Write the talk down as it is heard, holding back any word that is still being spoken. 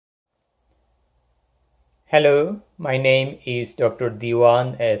Hello, my name is Dr.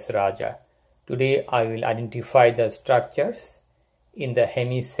 Diwan S. Raja. Today I will identify the structures in the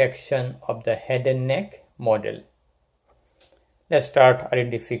hemisection of the head and neck model. Let's start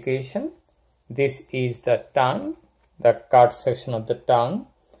identification. This is the tongue, the cut section of the tongue,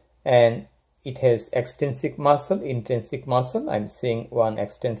 and it has extrinsic muscle, intrinsic muscle. I'm seeing one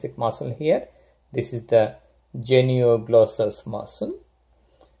extrinsic muscle here. This is the genioglossus muscle.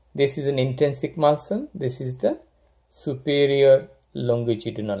 This is an intrinsic muscle. This is the superior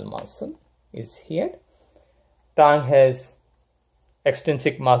longitudinal muscle is here. Tongue has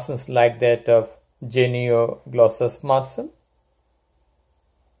extrinsic muscles like that of genioglossus muscle,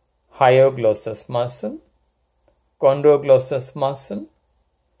 hyoglossus muscle, chondroglossus muscle,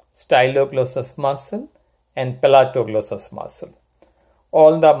 styloglossus muscle, and palatoglossus muscle.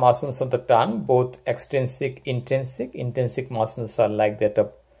 All the muscles of the tongue, both extrinsic, intrinsic muscles are like that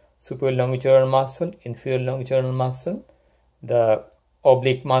of superior longitudinal muscle, inferior longitudinal muscle, the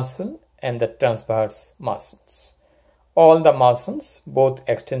oblique muscle, and the transverse muscles. All the muscles, both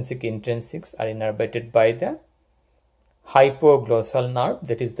extrinsic, intrinsics, are innervated by the hypoglossal nerve,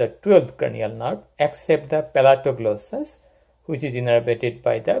 that is the 12th cranial nerve, except the palatoglossus, which is innervated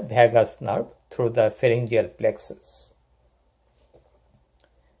by the vagus nerve through the pharyngeal plexus.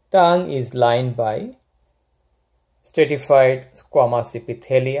 Tongue is lined by stratified squamous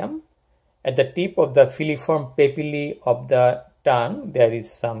epithelium. At the tip of the filiform papillae of the tongue, there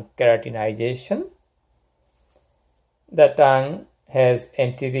is some keratinization. The tongue has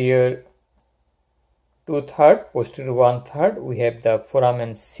anterior 2/3, posterior 1/3. We have the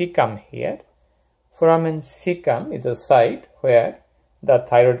foramen cecum here. Foramen cecum is a site where the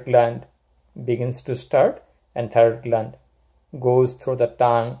thyroid gland begins to start, and thyroid gland goes through the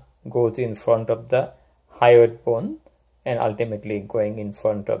tongue, goes in front of the hyoid bone, and ultimately going in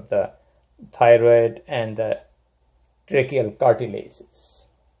front of the thyroid and the tracheal cartilages.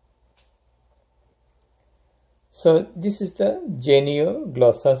 So this is the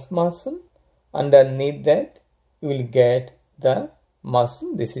genioglossus muscle. Underneath that you will get the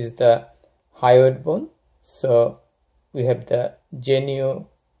muscle. This is the hyoid bone. So we have the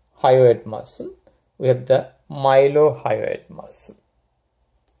geniohyoid muscle. We have the mylohyoid muscle.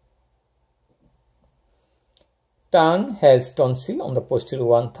 Tongue has tonsil on the posterior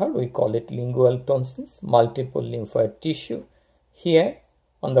 1/3. We call it lingual tonsils, multiple lymphoid tissue here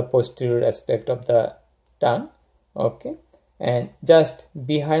on the posterior aspect of the tongue. Okay, and just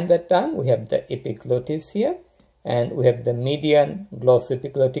behind the tongue we have the epiglottis here, and we have the median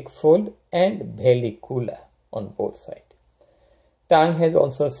glossoepiglottic fold and vallicula on both sides. Tongue has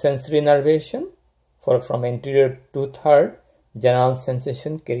also sensory innervation from anterior 2/3, general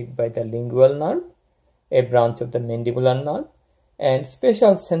sensation carried by the lingual nerve, a branch of the mandibular nerve, and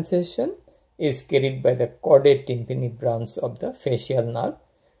spatial sensation is carried by the chordae tympani branch of the facial nerve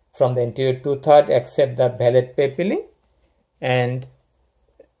from the anterior 2/3 except the vallet papillae, and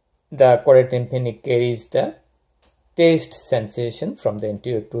the chordae tympani carries the taste sensation from the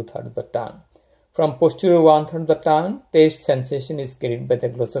anterior 2/3 of the tongue. From posterior 1/3 of the tongue, taste sensation is carried by the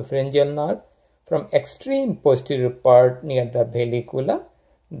glossopharyngeal nerve. From extreme posterior part near the vallicula,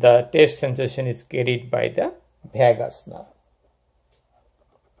 the taste sensation is carried by the vagus nerve.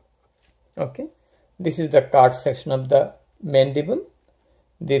 Okay, this is the cut section of the mandible.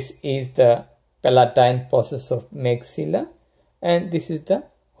 This is the palatine process of maxilla, and this is the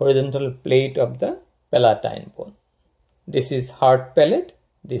horizontal plate of the palatine bone. This is hard palate.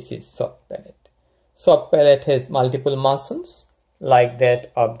 This is soft palate. Soft palate has multiple muscles like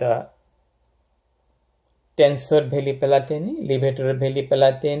that of the tensor veli palatini, levator veli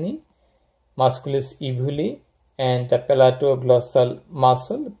palatini, musculus evuli, and the palatoglossal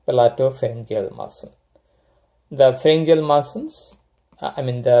muscle, palatopharyngeal muscle. The pharyngeal muscles,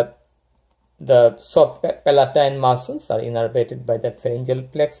 the soft palatine muscles are innervated by the pharyngeal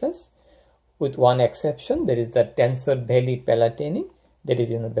plexus, with one exception. There is the tensor veli palatini that is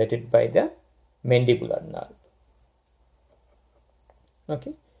innervated by the mandibular nerve.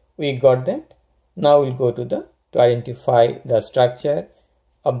 Okay, we got that. Now we'll go to identify the structure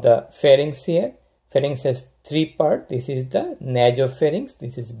of the pharynx here. Pharynx has three parts. This is the nasopharynx.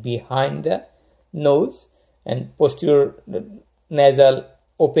 This is behind the nose, and posterior nasal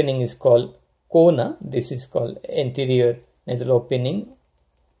opening is called cona. This is called anterior nasal opening.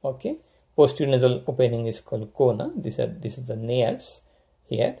 Okay, posterior nasal opening is called cona. This is the nares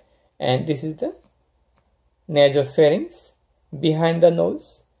here, and this is the nasopharynx behind the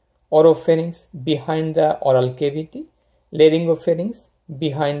nose. Oropharynx behind the oral cavity, laryngopharynx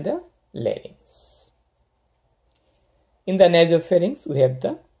behind the larynx. In the nasopharynx, we have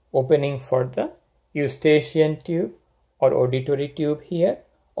the opening for the eustachian tube or auditory tube here,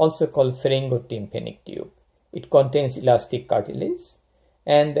 also called pharyngotympanic tube. It contains elastic cartilage,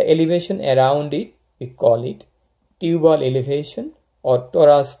 and the elevation around it, we call it tubal elevation or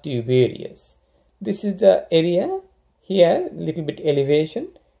torus tubarius. This is the area here, little bit elevation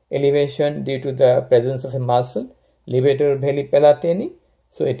due to the presence of a muscle, levator veli palatini.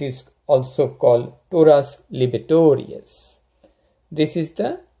 So it is also called torus levatorius. This is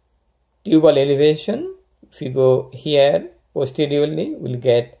the tubal elevation. If you go here posteriorly, we'll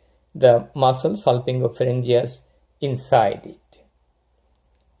get the muscle salpingopharyngeus inside it.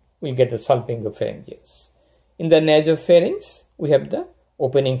 We'll get the salpingopharyngeus. In the nasopharynx, we have the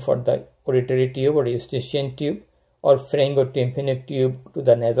opening for the auditory tube or eustachian tube or pharyngotympanic tube to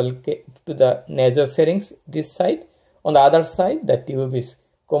the nasopharynx this side. On the other side, the tube is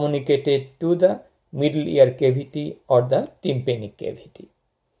communicated to the middle ear cavity or the tympanic cavity.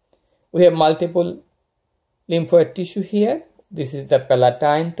 We have multiple lymphoid tissue here. This is the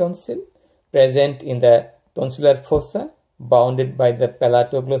palatine tonsil present in the tonsillar fossa, bounded by the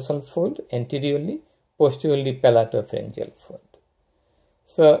palatoglossal fold anteriorly, posteriorly palatopharyngeal fold.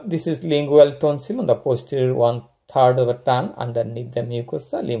 So this is lingual tonsil on the posterior 1/3 of the tongue underneath the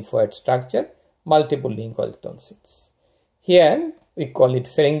mucosa, lymphoid structure, multiple lingual tonsils. Here we call it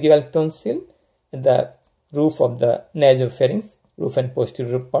pharyngeal tonsil, the roof of the nasopharynx, roof and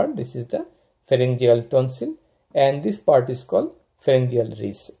posterior part. This is the pharyngeal tonsil, and this part is called pharyngeal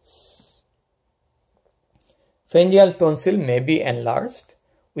recess. Pharyngeal tonsil may be enlarged.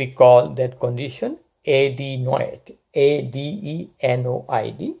 We call that condition adenoid,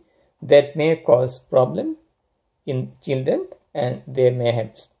 ADENOID. That may cause problem in children, and they may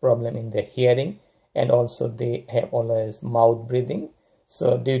have problem in the hearing, and also they have always mouth breathing.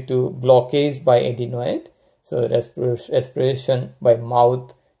 So due to blockage by adenoid, so respiration by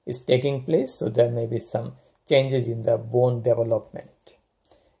mouth is taking place, so there may be some changes in the bone development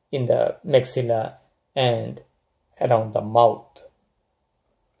in the maxilla and around the mouth.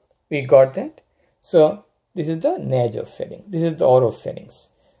 We got that? So this is the nasopharynx. This is the oropharynx.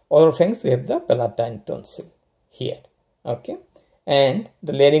 Oropharynx, we have the palatine tonsil here. Okay, and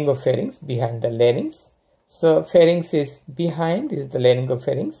the laryngopharynx behind the larynx. So pharynx is behind. This is the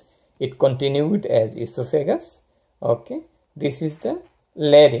laryngopharynx. It continued as esophagus. Okay, this is the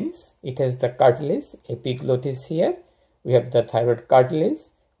larynx. It has the cartilage, epiglottis here. We have the thyroid cartilage,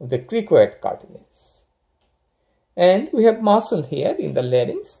 the cricoid cartilage. And we have muscle here in the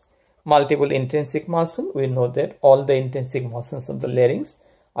larynx, multiple intrinsic muscle. We know that all the intrinsic muscles of the larynx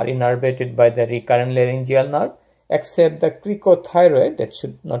are innervated by the recurrent laryngeal nerve, except the cricothyroid, that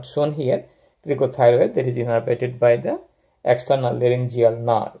should not shown here. Cricothyroid, that is innervated by the external laryngeal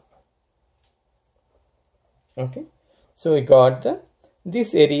nerve. Okay, so we got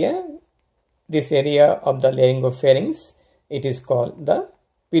this area of the laryngopharynx. It is called the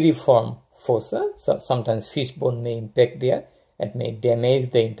piriform fossa. So sometimes fishbone may impact there and may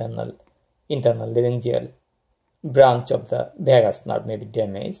damage the internal laryngeal branch of the vagus nerve, may be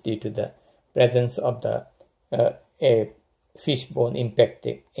damaged due to the presence of the a fishbone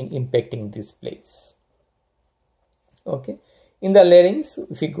impacting this place. Okay, in the larynx,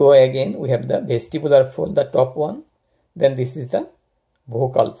 if we go again, we have the vestibular fold, the top one. Then this is the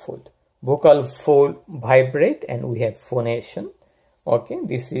vocal fold. Vocal fold vibrate and we have phonation. Okay,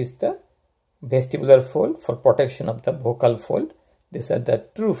 this is the vestibular fold for protection of the vocal fold. These are the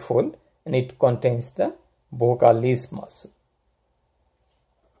true fold, and it contains the vocalis muscle.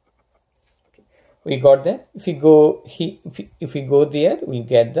 Okay. We got that. If we go there, we'll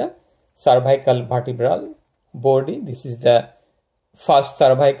get the cervical vertebral body. This is the first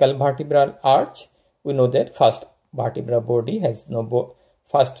cervical vertebral arch. We know that first vertebra body has no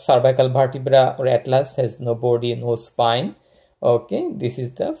first cervical vertebra or atlas has no body, no spine. Okay, this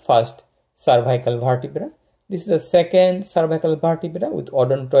is the first cervical vertebra. This is the second cervical vertebra with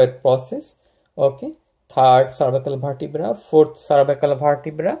odontoid process. Okay, third cervical vertebra, fourth cervical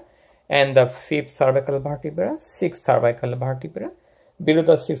vertebra, and the fifth cervical vertebra, sixth cervical vertebra. Below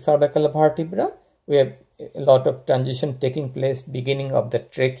the sixth cervical vertebra, we have a lot of transition taking place, beginning of the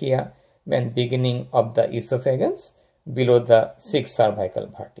trachea and beginning of the esophagus below the sixth cervical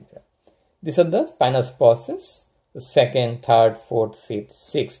vertebra. These are the spinous process, the second, third, fourth, fifth,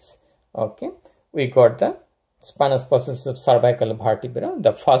 sixth. Okay, we got the spinous process of cervical vertebra.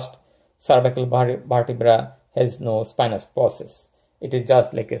 The first cervical vertebra has no spinous process. It is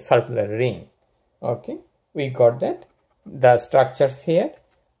just like a circular ring. Okay, we got that. The structures here,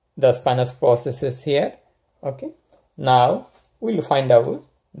 the spinous processes here. Okay, now we will find out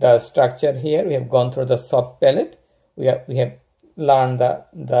the structure here. We have gone through the soft palate. We have learned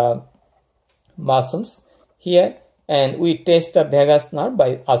the muscles here, and we test the vagus nerve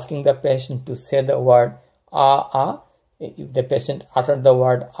by asking the patient to say the word ah ah. If the patient uttered the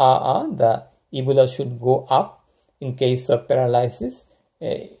word ah ah, the uvula should go up. In case of paralysis,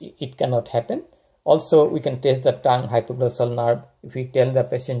 it cannot happen. Also, we can test the tongue hypoglossal nerve. If we tell the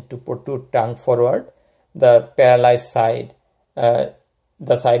patient to protrude tongue forward, the paralyzed side,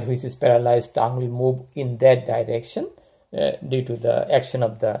 the side which is paralyzed, tongue will move in that direction due to the action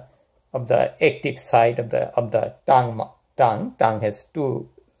of the active side of the tongue. Tongue has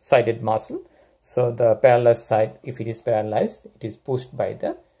two-sided muscle, so the paralyzed side, if it is paralyzed, it is pushed by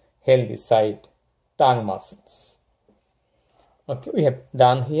the healthy side tongue muscles. Okay, we have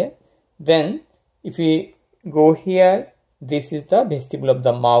done here. Then if we go here, this is the vestibule of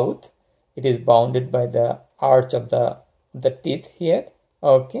the mouth. It is bounded by the arch of the teeth here.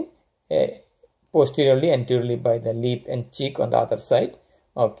 Okay, posteriorly, anteriorly by the lip and cheek on the other side.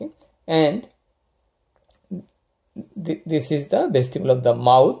 Okay, and this is the vestibule of the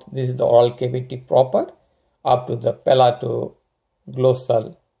mouth. This is the oral cavity proper up to the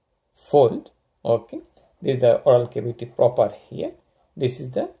palatoglossal fold. Okay, this is the oral cavity proper here. This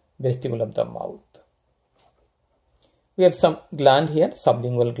is the vestibule of the mouth. We have some gland here.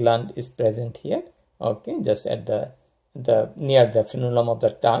 Sublingual gland is present here. Okay, just at the near the frenulum of the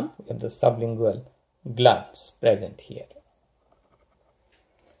tongue, we have the sublingual glands present here.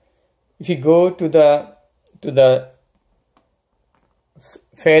 If you go to the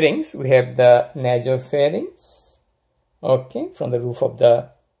pharynx, we have the nasopharynx. Okay, from the roof of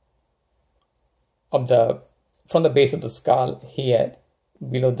from the base of the skull here,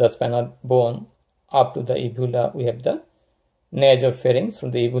 below the spinal bone up to the uvula, we have the nasopharynx.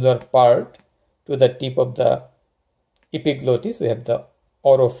 From the uvular part to the tip of the epiglottis, we have the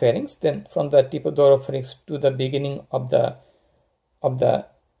oropharynx. Then from the tip of the oropharynx to the beginning of the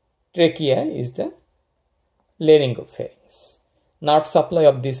trachea is the laryngopharynx. Nerve supply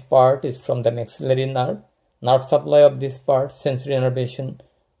of this part is from the maxillary nerve. Nerve supply of this part, sensory innervation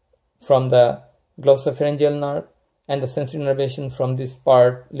from the glossopharyngeal nerve, and the sensory innervation from this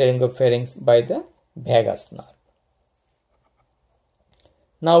part, laryngopharynx, by the vagus nerve.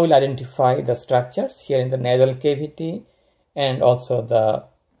 Now we'll identify the structures here in the nasal cavity and also the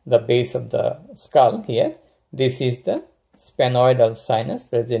base of the skull here. This is the sphenoidal sinus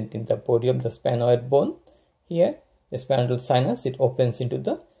present in the body of the sphenoid bone. Here, the sphenoidal sinus, it opens into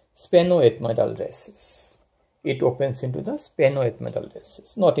the sphenoethmoidal recess. It opens into the sphenoethmoidal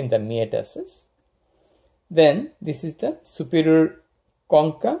recess, not in the meatasis. Then this is the superior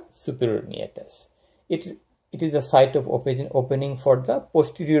concha, superior meatus. It is the site of opening for the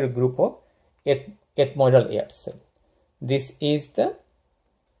posterior group of ethmoidal air cell. This is the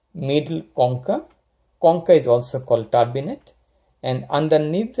middle concha. Concha is also called turbinate, and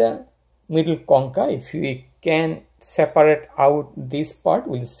underneath the middle concha, if we can separate out this part,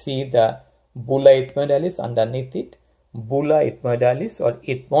 we'll see the bulla ethmoidalis underneath it. Bulla ethmoidalis or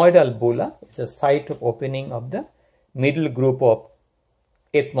ethmoidal bulla is the site of opening of the middle group of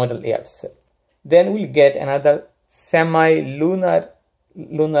ethmoidal air cell. Then we'll get another semi-lunar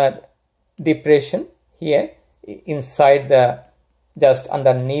depression here inside just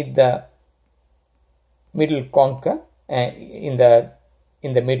underneath the middle concha, and in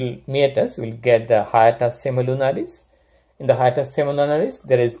the middle meatus we'll get the hiatus semilunaris. In the hiatus semilunaris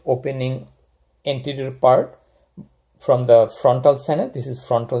there is opening anterior part from the frontal sinus. This is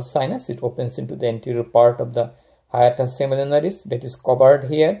frontal sinus. It opens into the anterior part of the hiatus semilunaris that is covered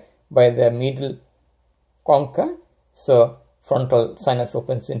here by the middle concha. So frontal sinus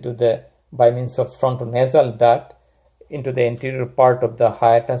opens into by means of frontonasal duct into the anterior part of the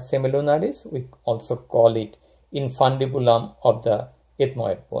hiatus semilunaris. We also call it infundibulum of the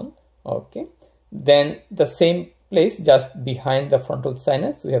ethmoid bone. Okay. Then the same place just behind the frontal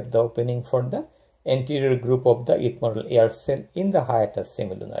sinus, we have the opening for the anterior group of the ethmoidal air cell in the hiatus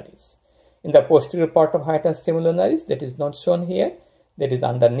semilunaris. In the posterior part of hiatus semilunaris, that is not shown here, that is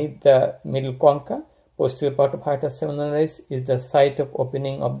underneath the middle concha, posterior part of hiatus semilunaris is the site of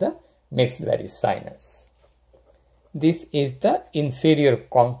opening of the maxillary sinus. This is the inferior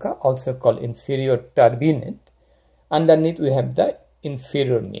concha, also called inferior turbinate. Underneath we have the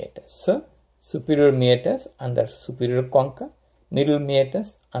inferior meatus. So superior meatus under superior concha, middle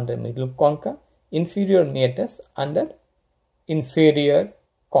meatus under middle concha, inferior meatus under inferior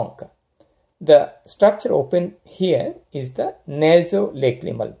concha. The structure open here is the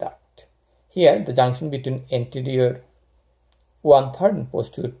nasolacrimal duct. Here the junction between anterior 1/3 and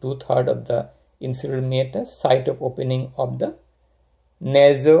posterior 2/3 of the inferior meatus, site of opening of the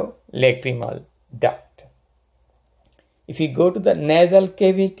nasolacrimal duct. If you go to the nasal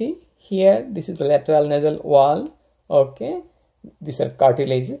cavity, here this is the lateral nasal wall. Okay, these are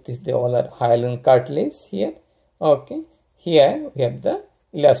cartilages. They all are hyaline cartilage here. Okay, here we have the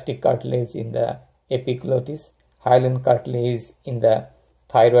elastic cartilage in the epiglottis, hyaline cartilage in the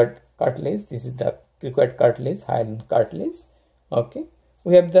thyroid cartilage. This is the cricoid cartilage, hyaline cartilage. Okay,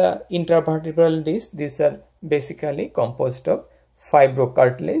 we have the intravertebral disc. These are basically composed of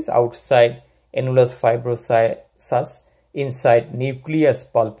fibrocartilage outside annulus fibrosus, inside nucleus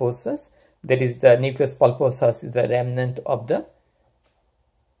pulposus. That is, the nucleus pulposus is the remnant of the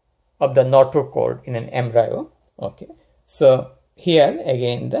notochord in an embryo. Okay, so here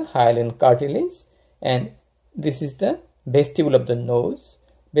again the hyaline cartilage, and this is the vestibule of the nose.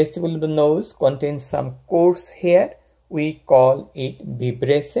 Vestibule of the nose contains some coarse hair. We call it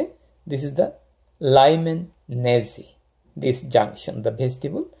vibrissae. This is the limen nasi, this junction, the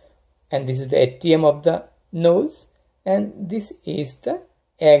vestibule, and this is the atrium of the nose, and this is the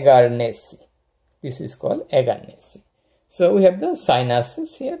agar nasi. This is called agar nasi. So we have the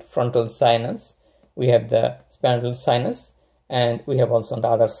sinuses here, frontal sinus, we have the spinal sinus, and we have also on the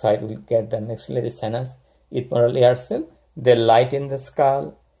other side we'll get the maxillary sinus, ethmoidal air cell. They light in the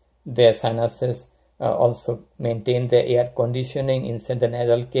skull. Their sinuses also maintain the air conditioning inside the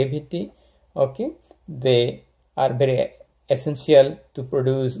nasal cavity. Okay, they are very essential to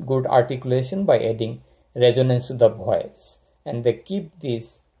produce good articulation by adding resonance to the voice, and they keep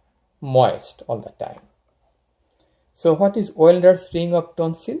this moist all the time. So what is Wilder's ring of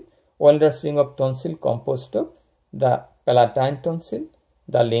tonsil? Wilder's ring of tonsil composed of the palatine tonsil,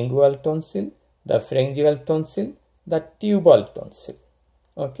 the lingual tonsil, the pharyngeal tonsil, the tubal tonsil.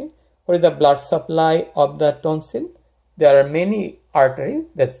 Okay, what is the blood supply of the tonsil? There are many arteries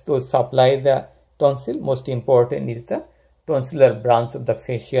that those supply the tonsil. Most important is the tonsillar branch of the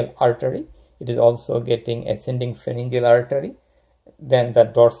facial artery. It is also getting ascending pharyngeal artery, then the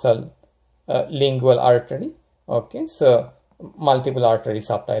dorsal lingual artery. Okay, so multiple arteries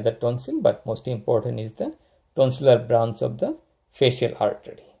supply the tonsil, but most important is the tonsillar branch of the facial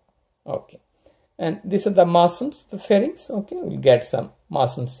artery. Okay, and these are the muscles, the pharynx. Okay, we'll get some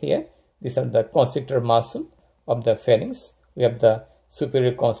muscles here. These are the constrictor muscle of the pharynx. We have the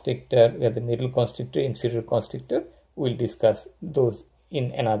superior constrictor, we have the middle constrictor, inferior constrictor. We'll discuss those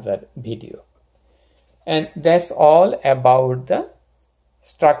in another video. And that's all about the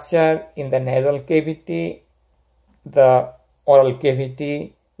structure in the nasal cavity, the oral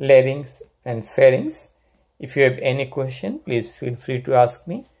cavity, larynx and pharynx. If you have any question, please feel free to ask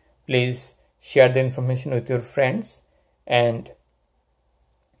me. Please share the information with your friends, and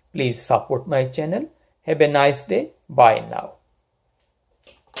please support my channel. Have a nice day. Bye now.